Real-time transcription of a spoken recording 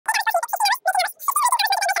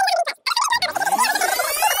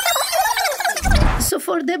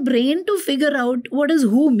for their brain to figure out what does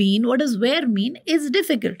who mean, what does where mean is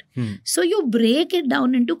difficult. So you break it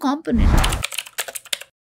down into components.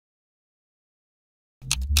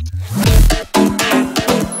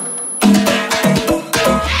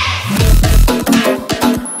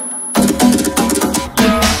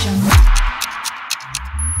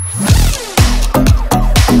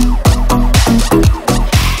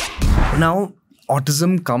 Now,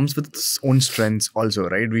 autism comes with its own strengths also,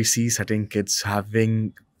 right? We see certain kids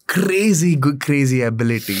having crazy good, crazy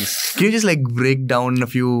abilities. Can you just like break down a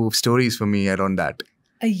few stories for me around that?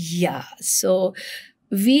 Yeah. So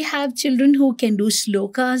we have children who can do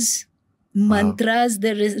slokas, mantras.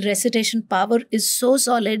 Their recitation power is so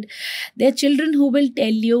solid. There are children who will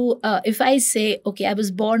tell you, if I say, okay, I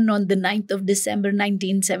was born on the 9th of December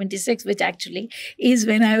 1976, which actually is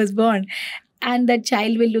when I was born. And that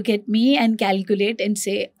child will look at me and calculate and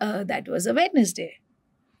say, that was a Wednesday.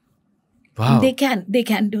 Wow. They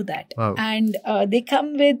can do that. Wow. And they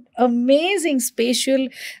come with amazing spatial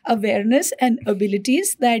awareness and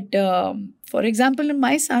abilities that, for example, in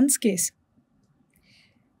my son's case,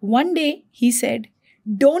 one day he said,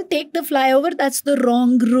 don't take the flyover, that's the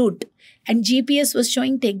wrong route. And GPS was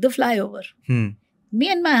showing take the flyover.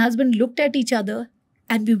 Me and my husband looked at each other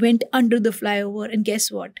and we went under the flyover, and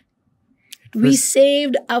guess what? We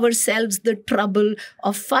saved ourselves the trouble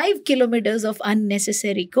of 5 kilometers of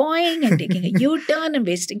unnecessary going and taking a U-turn and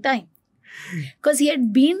wasting time. Because he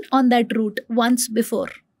had been on that route once before,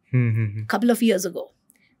 a couple of years ago.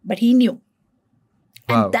 But he knew.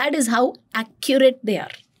 Wow. And that is how accurate they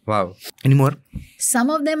are. Wow. Any more? Some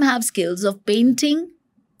of them have skills of painting.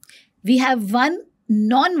 We have one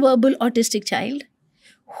non-verbal autistic child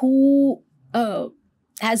who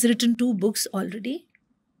has written 2 books already.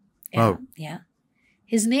 Wow. Yeah.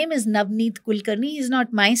 His name is Navneet Kulkarni. He's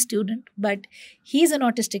not my student, but he's an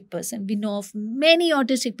autistic person. We know of many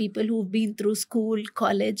autistic people who've been through school,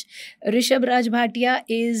 college. Rishabh Raj Bhatia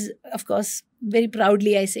is, of course, very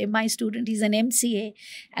proudly I say, my student. He's an MCA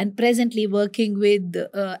and presently working with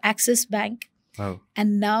Axis Bank. Wow.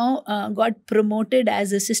 And now got promoted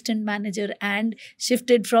as assistant manager and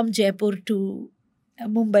shifted from Jaipur to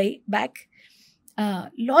Mumbai back.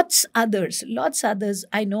 Lots others.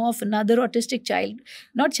 I know of another autistic child,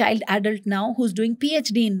 not child, adult now, who's doing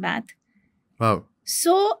PhD in math. Wow.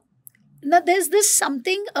 So now there's this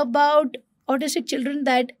something about autistic children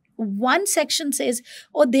that one section says,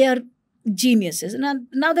 oh, they are geniuses. And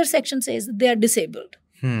another section says they are disabled.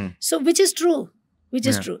 So which is true? Which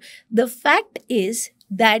is true? The fact is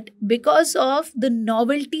that because of the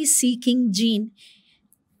novelty seeking gene,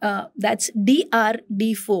 that's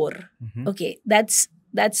DRD4. Okay, that's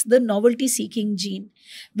the novelty seeking gene,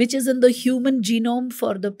 which is in the human genome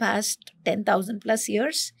for the past 10,000 plus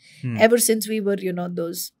years, ever since we were,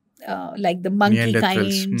 those like the monkey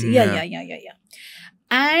kinds. Yeah.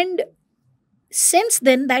 And since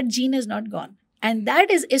then, that gene has not gone, and that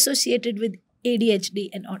is associated with ADHD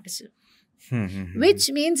and autism. Which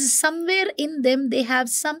means somewhere in them they have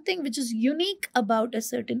something which is unique about a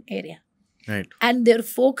certain area. Right. And their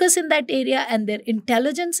focus in that area and their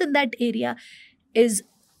intelligence in that area is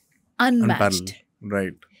unmatched.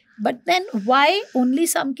 Right. But then why only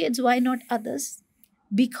some kids, why not others?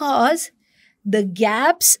 Because the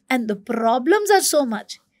gaps and the problems are so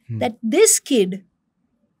much that this kid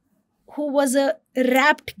who was a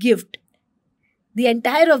wrapped gift the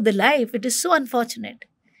entire of the life, it is so unfortunate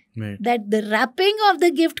that the wrapping of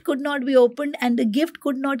the gift could not be opened and the gift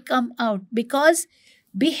could not come out because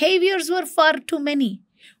behaviors were far too many.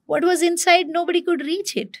 What was inside, nobody could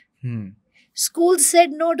reach it. Schools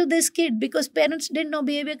said no to this kid because parents didn't know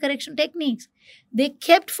behavior correction techniques. They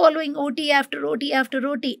kept following OT after OT after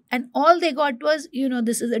OT. And all they got was,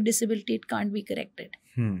 this is a disability, it can't be corrected.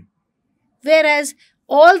 Whereas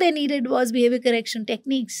all they needed was behavior correction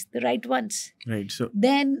techniques, the right ones. Right. So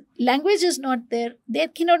then language is not there. They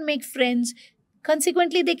cannot make friends.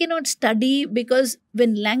 Consequently, they cannot study because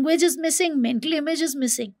when language is missing, mental image is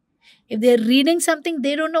missing. If they're reading something,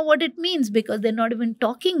 they don't know what it means because they're not even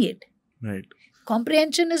talking it. Right.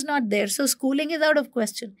 Comprehension is not there. So schooling is out of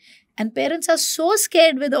question. And parents are so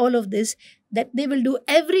scared with all of this that they will do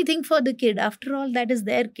everything for the kid. After all, that is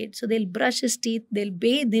their kid. So they'll brush his teeth, they'll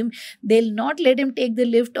bathe him, they'll not let him take the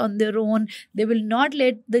lift on their own. They will not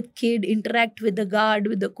let the kid interact with the guard,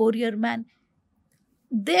 with the courier man.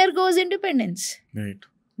 There goes independence. Right.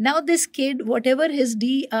 Now this kid, whatever his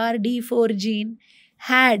DRD4 gene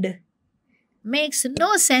had, makes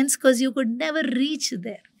no sense because you could never reach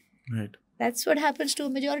there. Right. That's what happens to a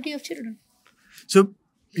majority of children. So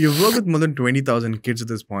you've worked with more than 20,000 kids at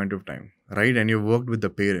this point of time, right? And you've worked with the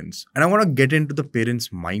parents. And I want to get into the parents'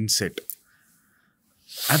 mindset.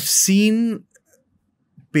 I've seen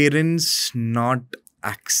parents not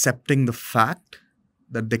accepting the fact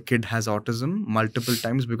that the kid has autism multiple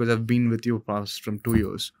times, because I've been with you past from 2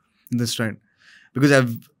 years in this trend. Because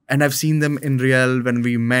I've seen them in real. When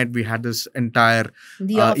we met, we had this entire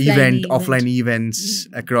The offline events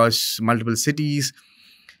across multiple cities.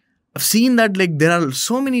 I've seen that like there are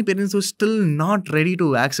so many parents who are still not ready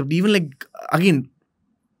to accept. Even like, again,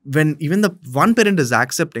 when even the one parent is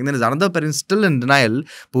accepting, then there's another parent still in denial,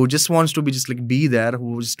 who just wants to be there,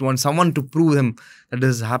 who just wants someone to prove him that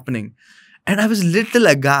this is happening. And I was little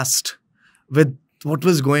aghast with what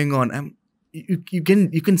was going on. You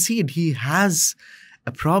can see it. He has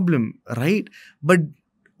a problem, right? But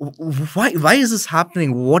why is this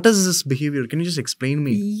happening? What is this behavior? Can you just explain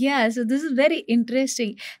me? Yeah, so this is very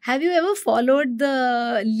interesting. Have you ever followed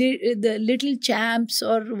the Little Champs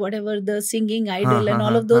or whatever, the Singing Idol and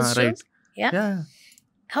all of those shows? Right. Yeah.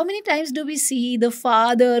 How many times do we see the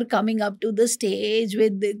father coming up to the stage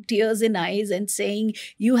with the tears in eyes and saying,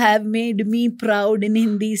 "You have made me proud," in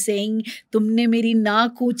Hindi, saying, "Tumne meri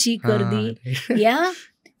naak unchi kar di." Yeah.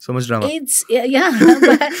 So much drama. But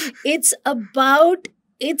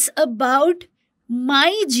it's about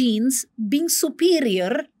my genes being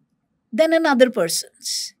superior than another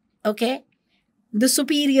person's. Okay? The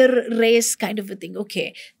superior race kind of a thing.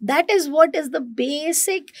 Okay. That is what is the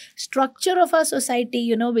basic structure of our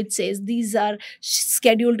society, which says these are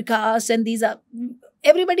scheduled castes and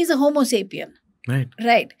everybody's a Homo sapien.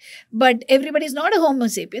 Right. But everybody is not a Homo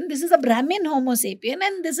sapien. This is a Brahmin Homo sapien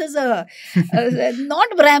and this is a not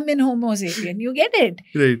Brahmin Homo sapien. You get it?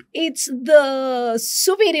 Right. It's the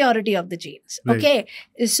superiority of the genes. Right. Okay.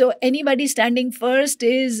 So anybody standing first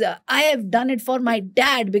is, I have done it for my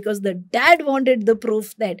dad because the dad wanted the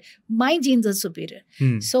proof that my genes are superior.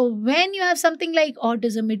 So when you have something like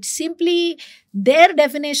autism, it's simply their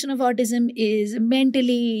definition of autism is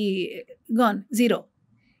mentally gone, zero.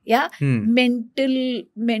 Yeah, mental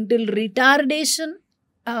retardation.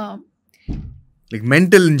 Like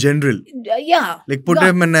mental in general. Yeah. Like put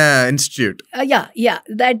him in an institute. Yeah.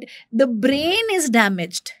 That the brain is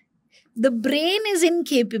damaged. The brain is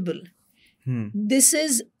incapable. This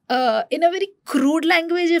is in a very crude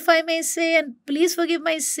language, if I may say, and please forgive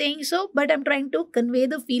my saying so, but I'm trying to convey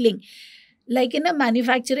the feeling. Like in a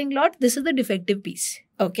manufacturing lot, this is the defective piece.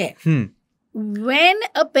 Okay. When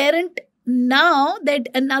a parent, now that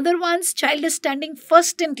another one's child is standing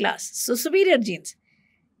first in class, so superior genes,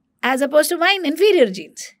 as opposed to mine, inferior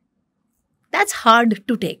genes, that's hard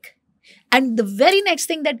to take. And the very next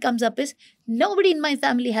thing that comes up is, nobody in my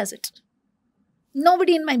family has it.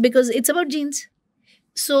 Nobody in because it's about genes.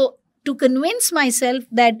 So to convince myself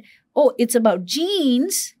that, oh, it's about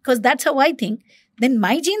genes, because that's how I think, then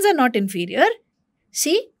my genes are not inferior.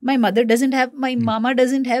 See, my mother doesn't have, my mama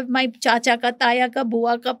doesn't have, my chacha ka, taya ka,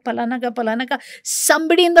 bua ka, palana ka,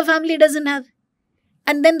 somebody in the family doesn't have.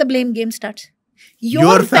 And then the blame game starts.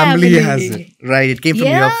 Your family has it. Right, it came from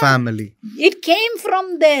your family. It came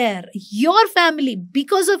from there. Your family.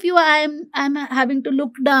 Because of you, I'm having to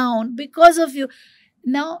look down. Because of you.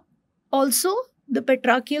 Now, also, the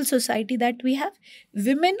patriarchal society that we have,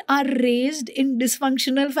 women are raised in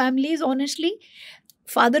dysfunctional families, honestly.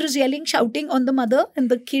 Father is yelling, shouting on the mother, and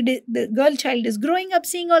the girl child is growing up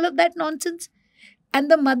seeing all of that nonsense.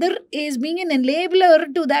 And the mother is being an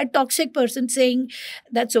enabler to that toxic person, saying,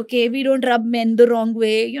 that's okay, we don't rub men the wrong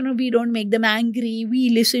way, we don't make them angry, we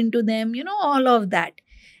listen to them, all of that.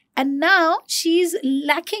 And now she's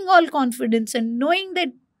lacking all confidence and knowing that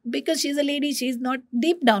because she's a lady, she's not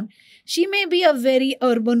deep down. She may be a very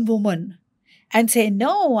urban woman and say,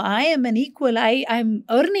 no, I am an equal, I'm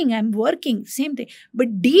earning, I'm working, same thing.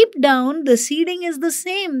 But deep down, the seeding is the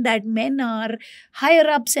same, that men are higher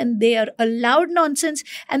ups and they are allowed nonsense,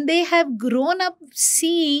 and they have grown up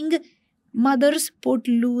seeing mothers put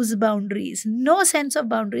loose boundaries, no sense of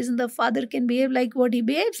boundaries, and the father can behave like what he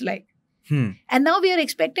behaves like. And now we are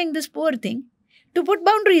expecting this poor thing to put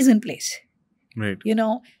boundaries in place. Right.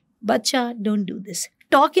 Bacha, don't do this.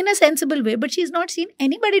 Talk in a sensible way, but she's not seen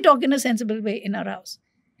anybody talk in a sensible way in her house.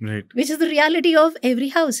 Right. Which is the reality of every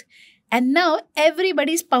house. And now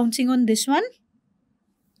everybody's pouncing on this one.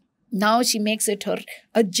 Now she makes it her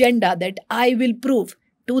agenda that I will prove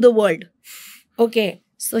to the world. Okay,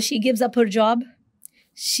 so she gives up her job.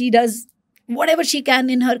 She does whatever she can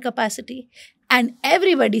in her capacity. And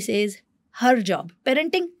everybody says, her job.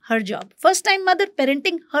 Parenting, her job. First time mother,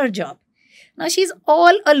 parenting, her job. Now she's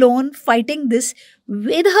all alone fighting this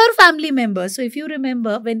with her family members. So if you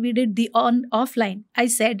remember when we did the offline, I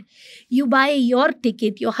said, you buy your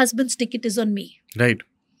ticket, your husband's ticket is on me. Right.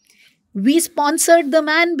 We sponsored the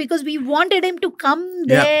man because we wanted him to come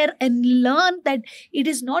there and learn that it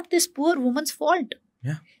is not this poor woman's fault.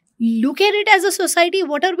 Yeah. Look at it as a society.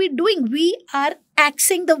 What are we doing? We are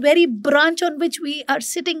axing the very branch on which we are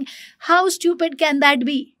sitting. How stupid can that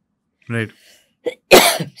be? Right.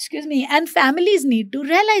 Excuse me. And families need to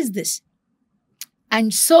realize this.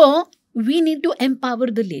 And so we need to empower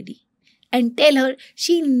the lady and tell her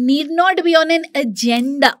she need not be on an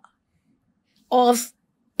agenda of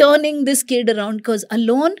turning this kid around, because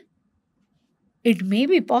alone it may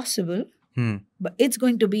be possible, but it's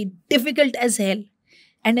going to be difficult as hell.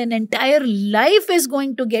 And an entire life is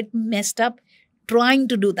going to get messed up trying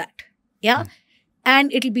to do that. Yeah.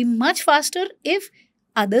 And it'll be much faster if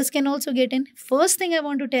others can also get in. First thing I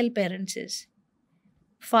want to tell parents is,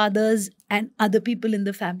 fathers and other people in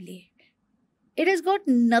the family, it has got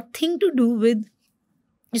nothing to do with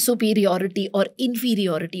superiority or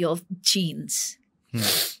inferiority of genes.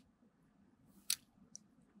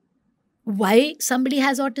 Why somebody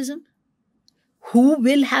has autism? Who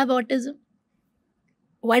will have autism?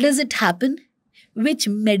 Why does it happen? Which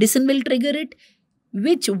medicine will trigger it?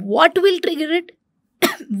 What will trigger it?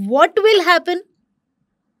 What will happen?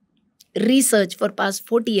 Research for past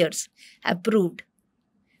 40 years have proved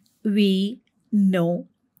we know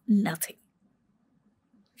nothing.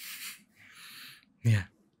 Yeah.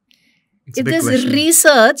 If there's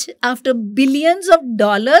research after billions of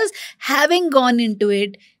dollars having gone into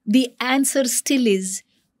it, the answer still is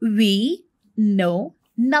we know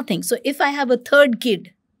nothing. So if I have a third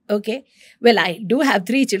kid, okay, well, I do have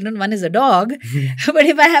 3 children, one is a dog, but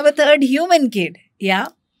if I have a third human kid, yeah,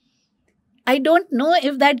 I don't know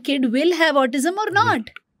if that kid will have autism or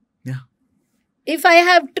not. Yeah. If I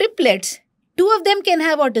have triplets, 2 of them can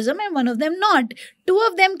have autism and 1 of them not. 2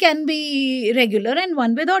 of them can be regular and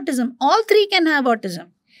 1 with autism. All 3 can have autism.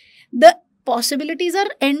 The possibilities are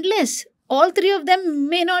endless. All 3 of them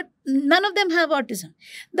may not, none of them have autism.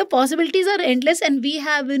 The possibilities are endless, and we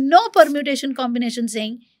have no permutation combination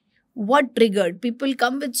saying what triggered. People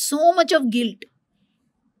come with so much of guilt.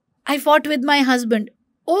 I fought with my husband.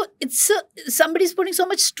 Oh, somebody's putting so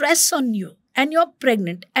much stress on you, and you're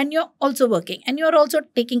pregnant, and you're also working, and you're also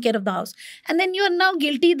taking care of the house. And then you are now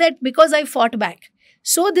guilty that because I fought back,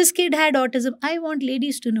 so this kid had autism. I want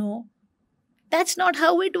ladies to know that's not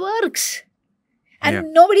how it works.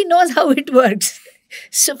 And nobody knows how it works.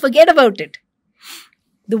 So forget about it.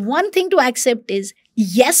 The one thing to accept is,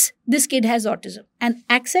 yes, this kid has autism. And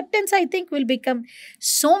acceptance, I think, will become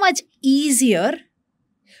so much easier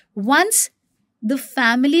once the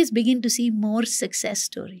families begin to see more success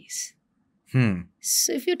stories.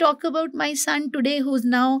 So if you talk about my son today, who's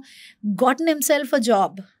now gotten himself a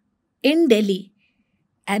job in Delhi,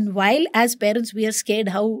 and while as parents we are scared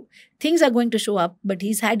how things are going to show up, but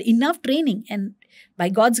he's had enough training, and by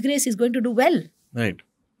God's grace he's going to do well. Right.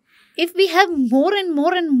 If we have more and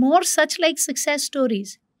more and more such like success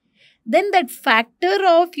stories, then that factor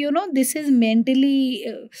of, this is mentally,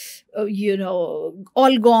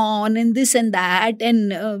 all gone and this and that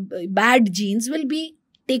and bad genes will be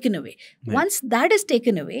taken away. Right. Once that is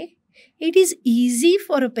taken away, it is easy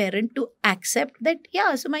for a parent to accept that,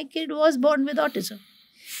 so my kid was born with autism.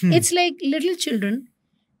 It's like little children.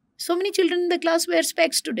 So many children in the class wear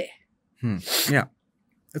specs today. Yeah,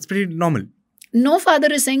 it's pretty normal. No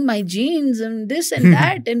father is saying my genes and this and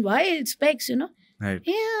that and why specs, Right.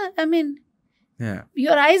 Yeah, I mean,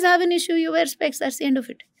 your eyes have an issue, you wear specs, that's the end of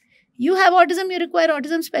it. You have autism, you require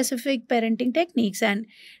autism-specific parenting techniques and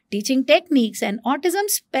teaching techniques and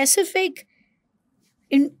autism-specific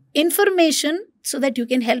information so that you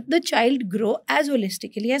can help the child grow as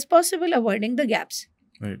holistically as possible, avoiding the gaps.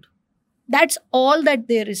 Right. That's all that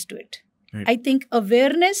there is to it. Right. I think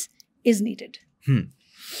awareness is needed.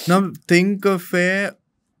 Now, think of a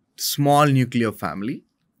small nuclear family.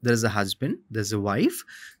 There's a husband, there's a wife,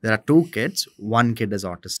 there are 2 kids. 1 kid is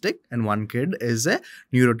autistic and 1 kid is a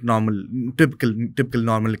typical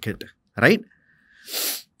normal kid, right?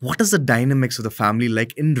 What is the dynamics of the family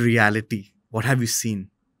like in reality? What have you seen?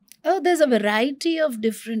 Oh, there's a variety of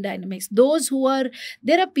different dynamics.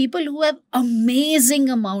 There are people who have amazing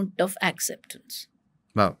amount of acceptance.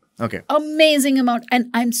 Wow. Okay. Amazing amount.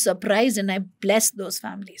 And I'm surprised and I bless those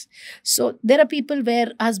families. So there are people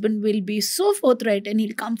where husband will be so forthright and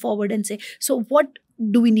he'll come forward and say, so what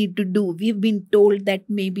do we need to do? We've been told that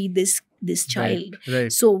maybe this child.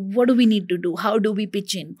 Right. So what do we need to do? How do we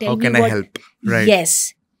pitch in? How can I help? Right.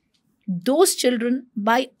 Yes. Those children,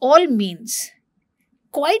 by all means,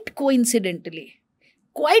 quite coincidentally,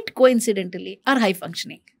 are high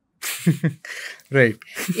functioning. Right.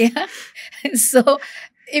 Yeah. So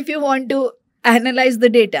if you want to analyze the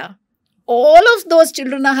data, all of those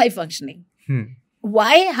children are high functioning. Hmm.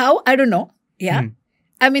 Why? How? I don't know. Yeah.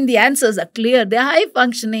 I mean, the answers are clear. They're high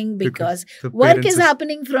functioning because the work parents is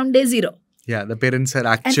happening from day zero. Yeah, the parents are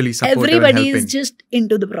actually And supportive and everybody helping. is just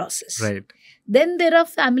into the process. Right. Then there are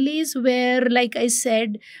families where, like I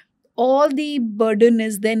said, all the burden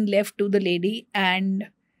is then left to the lady. And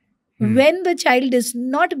when the child is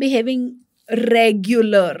not behaving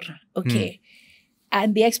regular, okay,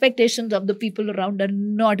 and the expectations of the people around are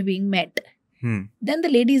not being met, then the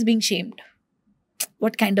lady is being shamed.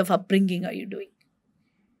 What kind of upbringing are you doing?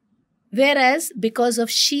 Whereas because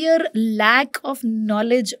of sheer lack of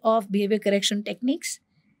knowledge of behavior correction techniques,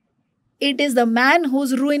 it is the man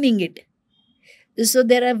who's ruining it. So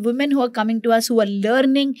there are women who are coming to us who are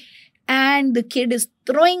learning, and the kid is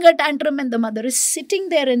throwing a tantrum and the mother is sitting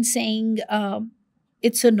there and saying,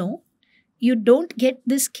 it's a no. You don't get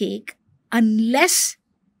this cake unless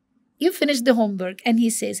you finish the homework. And he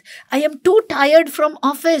says, I am too tired from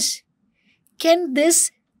office. Can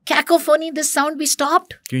this cacophony, this sound be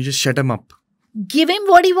stopped? Can you just shut him up? Give him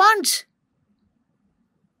what he wants.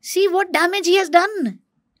 See what damage he has done.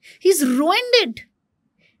 He's ruined it.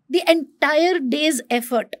 The entire day's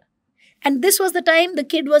effort. And this was the time the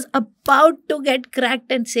kid was about to get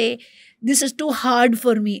cracked and say, this is too hard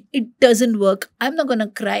for me. It doesn't work. I'm not going to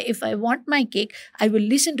cry. If I want my cake, I will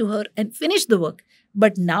listen to her and finish the work.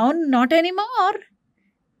 But now, not anymore.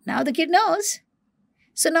 Now the kid knows.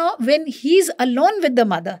 So now when he's alone with the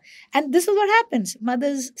mother, and this is what happens,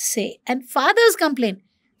 mothers say, and fathers complain,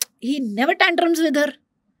 he never tantrums with her.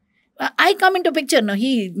 I come into picture, no,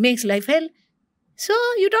 he makes life hell. So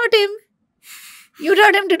you taught him. You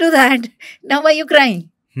taught him to do that. Now why are you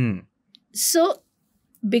crying? So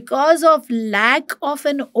because of lack of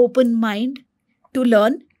an open mind to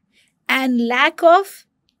learn and lack of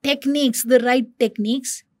techniques, the right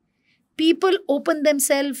techniques, people open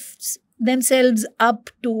themselves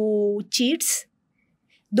up to cheats.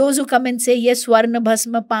 Those who come and say, yes, Swarna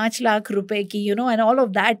Bhasma 5 lakh rupe ki, and all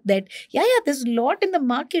of that, there's a lot in the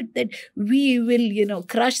market that we will,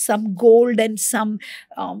 crush some gold and some,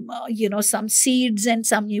 some seeds and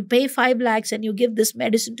some, you pay 5 lakhs and you give this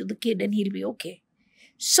medicine to the kid and he'll be okay.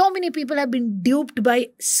 So many people have been duped by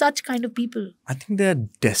such kind of people. I think they're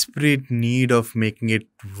desperate need of making it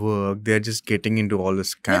work. They're just getting into all the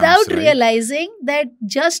scams. Without realizing that,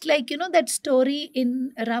 just like, that story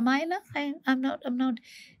in Ramayana, I'm not,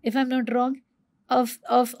 if I'm not wrong, of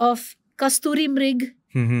Kasturi Mrig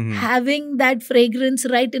having that fragrance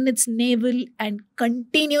right in its navel and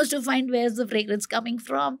continues to find where's the fragrance coming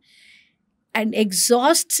from and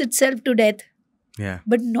exhausts itself to death. Yeah.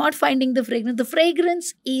 But not finding the fragrance. The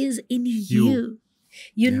fragrance is in you.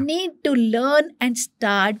 You need to learn and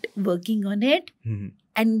start working on it.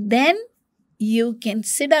 And then you can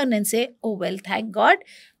sit down and say, oh, well, thank God.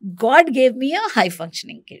 God gave me a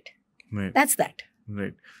high-functioning kid. Right. That's that.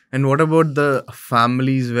 Right. And what about the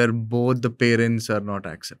families where both the parents are not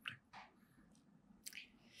accepting?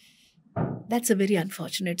 That's a very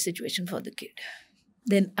unfortunate situation for the kid.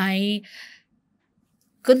 Then I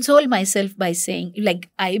console myself by saying,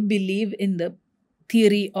 I believe in the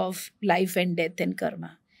theory of life and death and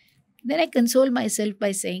karma. Then I console myself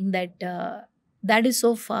by saying that that is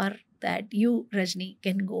so far that you, Rajni,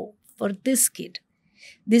 can go for this kid.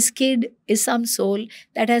 This kid is some soul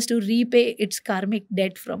that has to repay its karmic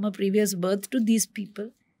debt from a previous birth to these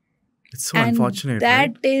people. It's so unfortunate.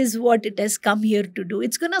 That is what it has come here to do.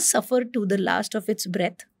 It's going to suffer to the last of its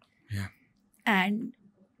breath. Yeah. And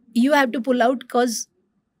you have to pull out because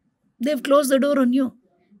they've closed the door on you.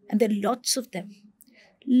 And there are lots of them.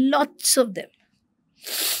 Lots of them.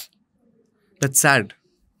 That's sad.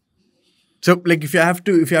 So, if you have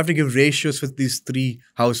to give ratios with these 3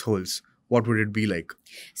 households, what would it be like?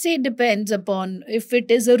 See, it depends upon if it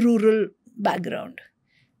is a rural background.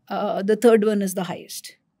 The third one is the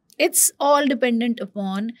highest. It's all dependent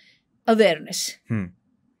upon awareness.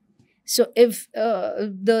 So if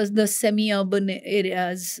the semi-urban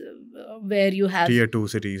areas where you have Tier 2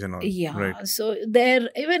 cities and all. Yeah. Right. So there,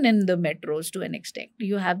 even in the metros to an extent,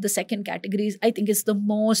 you have the second categories. I think it's the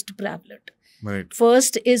most prevalent. Right.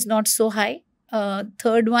 First is not so high.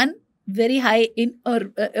 Third one, very high in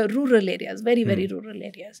rural areas, very, very rural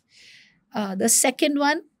areas. The second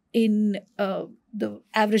one in the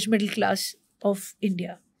average middle class of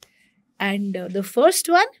India. And the first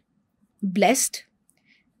one, blessed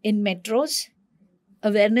in metros,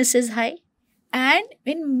 awareness is high. And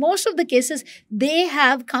in most of the cases, they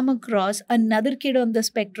have come across another kid on the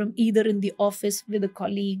spectrum, either in the office with a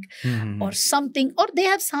colleague or something, or they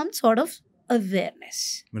have some sort of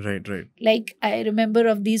awareness. Right, right. Like I remember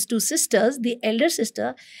of these two sisters, the elder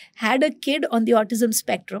sister had a kid on the autism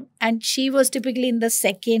spectrum, and she was typically in the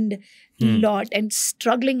second lot and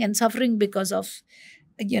struggling and suffering because of,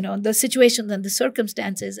 the situations and the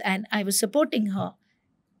circumstances. And I was supporting her.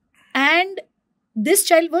 And this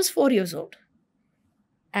child was 4 years old.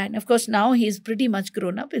 And of course, now he's pretty much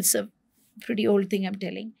grown up. It's a pretty old thing I'm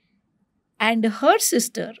telling. And her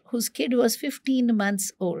sister, whose kid was 15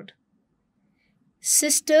 months old,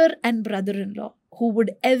 sister and brother-in-law, who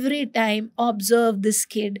would every time observe this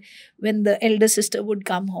kid when the elder sister would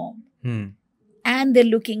come home. And they're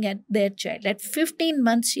looking at their child. At 15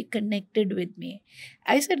 months, she connected with me.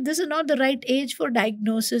 I said, this is not the right age for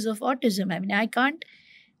diagnosis of autism. I mean, I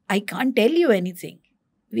can't tell you anything.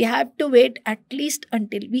 We have to wait at least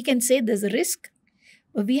until, we can say there's a risk,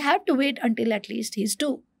 but we have to wait until at least he's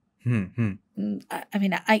 2. I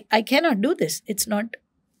mean, I cannot do this. It's not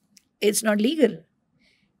legal.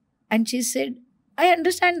 And she said, I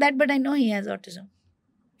understand that, but I know he has autism.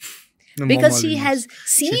 Because she has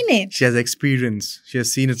seen it. She has experience. She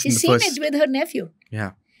has seen it. She's seen it with her nephew.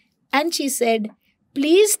 Yeah. And she said,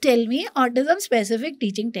 please tell me autism-specific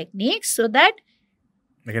teaching techniques so that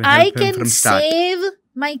I can save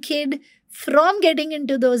my kid from getting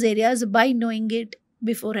into those areas by knowing it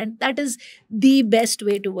beforehand. That is the best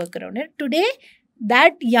way to work around it. Today,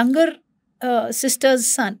 that younger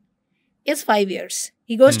sister's son is 5 years.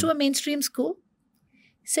 He goes to a mainstream school,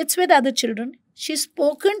 sits with other children. She's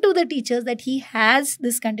spoken to the teachers that he has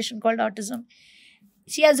this condition called autism.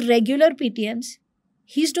 She has regular PTMs.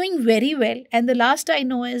 He's doing very well. And the last I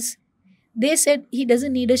know is, they said he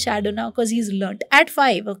doesn't need a shadow now because he's learnt at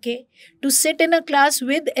 5, okay, to sit in a class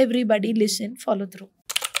with everybody, listen, follow through.